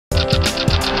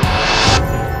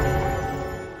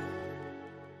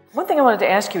thing I wanted to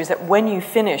ask you is that when you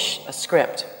finish a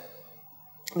script,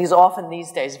 because often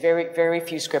these days, very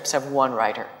few scripts have one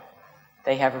writer.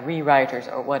 They have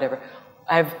rewriters or whatever.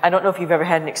 I don't know if you've ever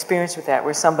had an experience with that,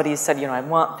 where somebody said, you know, I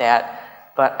want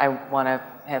that, but I want to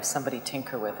have somebody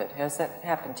tinker with it. Has that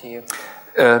happened to you?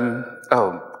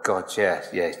 Oh, God, yeah.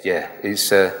 It's,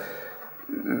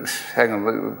 hang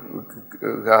on,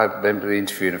 I remember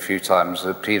interviewing a few times.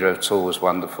 Peter O'Toole was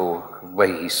wonderful. The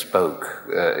way he spoke,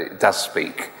 it does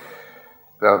speak.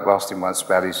 I asked him once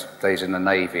about his days in the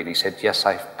Navy, and he said, yes,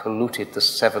 I've polluted the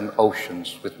 7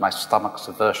 oceans with my stomach's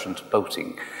aversion to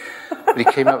boating. But he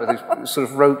came up with this sort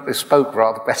of spoke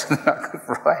rather better than I could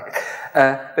write.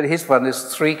 But his one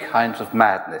is 3 kinds of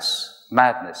madness.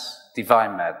 Madness,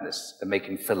 divine madness, and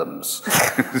making films.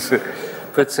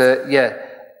 But yeah,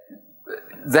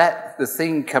 the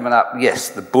thing coming up, yes,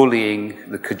 the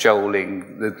bullying, the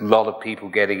cajoling, a lot of people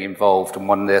getting involved, and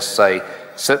one there say,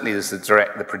 certainly there's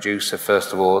the producer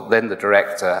first of all, then the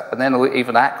director, and then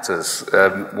even actors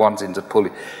wanting to pull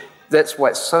it. That's why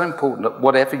it's so important that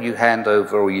whatever you hand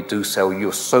over or you do sell,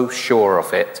 you're so sure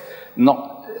of it,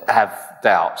 not have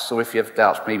doubts, or if you have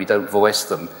doubts, maybe don't voice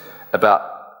them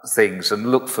about things,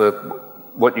 and look for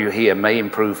what you hear may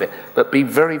improve it, but be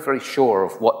very, very sure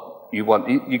of what you want.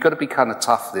 You've got to be kind of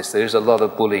tough this. There's a lot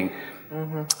of bullying.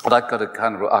 But I've got to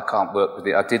I can't work with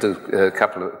it. I did a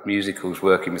couple of musicals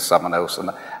working with someone else,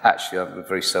 and actually I'm a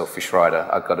very selfish writer.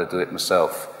 I've got to do it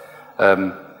myself.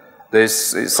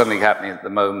 There's something happening at the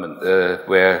moment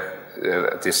where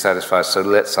dissatisfied, so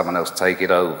let someone else take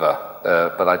it over.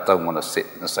 But I don't want to sit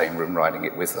in the same room writing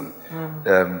it with them.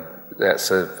 It's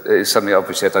something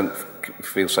obviously I don't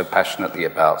feel so passionately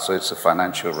about, so it's a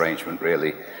financial arrangement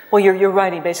really. Well, you're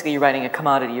writing, basically you're writing a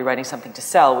commodity, you're writing something to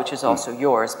sell, which is also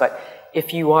yours, but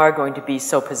if you are going to be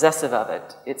so possessive of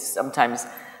it, it's sometimes,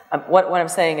 what I'm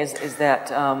saying is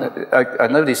that... I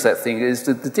noticed that thing, is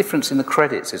the difference in the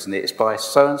credits, isn't it? It's by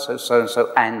so-and-so,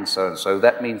 so-and-so, and so-and-so.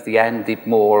 That means the and did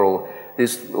more, or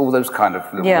there's all those kind of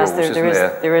rules, isn't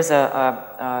there? There is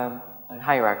a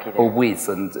hierarchy there. Or with,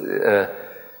 and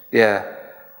yeah.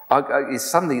 It's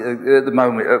something at the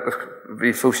moment,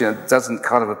 unfortunately, doesn't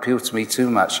kind of appeal to me too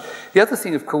much. The other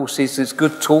thing, of course, is it's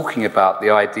good talking about the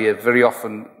idea. Very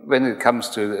often, when it comes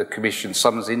to a commission,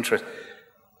 someone's interest,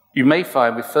 you may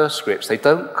find with first scripts, they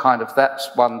don't kind of, that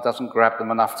one doesn't grab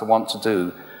them enough to want to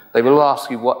do. They will ask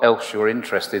you what else you're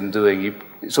interested in doing.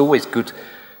 It's always good.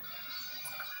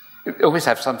 Always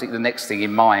have something, the next thing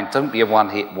in mind. Don't be a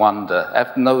one-hit wonder.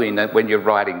 Have knowing that when you're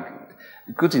writing,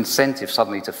 a good incentive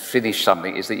suddenly to finish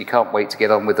something is that you can't wait to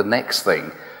get on with the next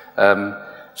thing.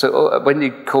 So when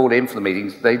you call in for the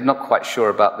meetings, they're not quite sure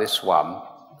about this one.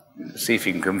 See if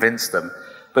you can convince them.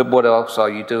 But what else are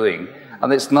you doing?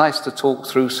 And it's nice to talk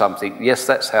through something. Yes,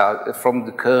 that's how, from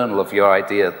the kernel of your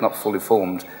idea, not fully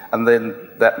formed, and then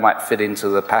that might fit into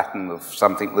the pattern of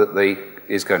something that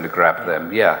is going to grab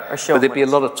them, yeah. But there'd be a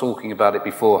lot of talking about it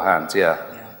beforehand, yeah.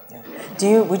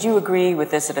 Would you agree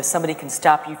with this, that if somebody can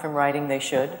stop you from writing, they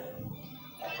should?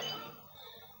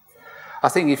 I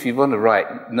think if you want to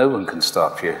write, no one can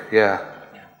stop you, yeah.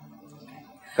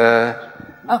 I'm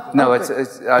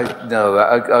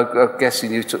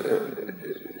guessing you...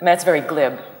 That's very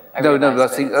glib. I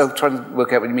think I'm trying to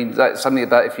work out what you mean. Like something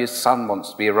about if your son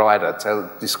wants to be a writer,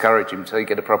 discourage him until you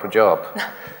get a proper job.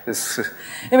 It's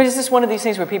just one of these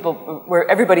things where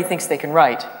everybody thinks they can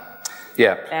write.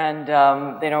 Yeah. And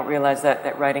they don't realize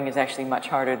that writing is actually much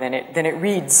harder than it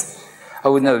reads.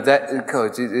 Oh no,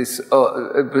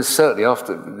 but certainly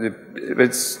after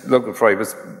it's Logan Freud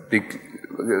was big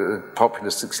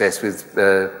popular success with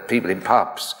people in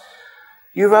pubs.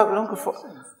 You wrote Logan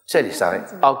Freud. Tell you something.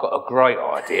 I've got a great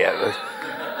idea.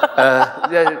 No,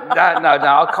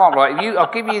 I can't write.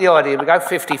 I'll give you the idea. We go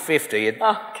 50-50.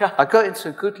 Oh, God. I got into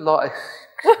a good line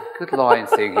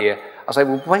thing here. I say,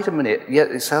 well, wait a minute. Yeah,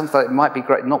 it sounds like it might be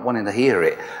great, not wanting to hear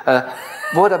it.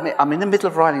 I'm in the middle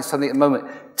of writing something at the moment.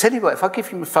 Tell you what, if I give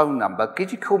you my phone number,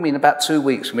 could you call me in about 2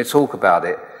 weeks and we'll talk about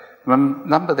it? My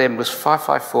number then was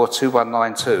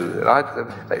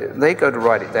 554-2192. They go to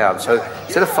write it down. So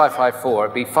instead of 554,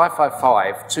 it'd be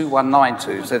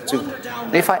 555-2192. So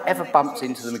and if I ever bumped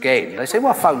into them again, they say,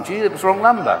 well, I phoned you, it was the wrong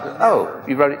number. Oh,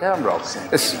 you wrote it down wrong.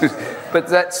 But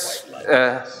that's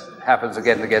happens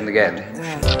again and again and again.